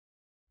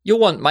You'll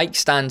want mic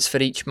stands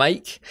for each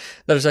mic.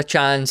 There's a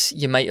chance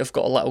you might have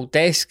got a little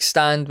desk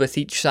stand with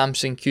each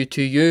Samson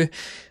Q2U.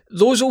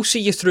 Those will see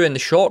you through in the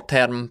short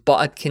term, but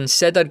I'd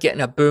consider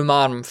getting a boom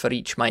arm for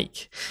each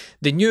mic.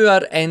 The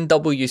newer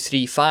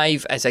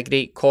NW35 is a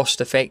great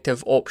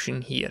cost-effective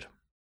option here.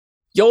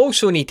 You'll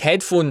also need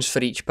headphones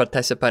for each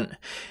participant.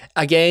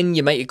 Again,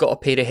 you might have got a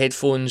pair of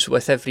headphones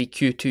with every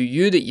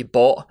Q2U that you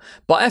bought,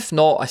 but if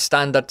not, a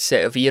standard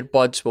set of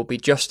earbuds will be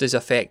just as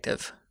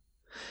effective.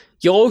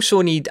 You'll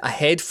also need a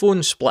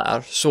headphone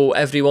splitter so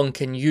everyone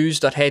can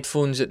use their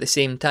headphones at the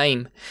same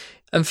time.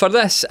 And for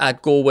this,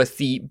 I'd go with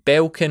the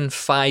Belkin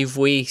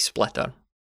 5-way splitter.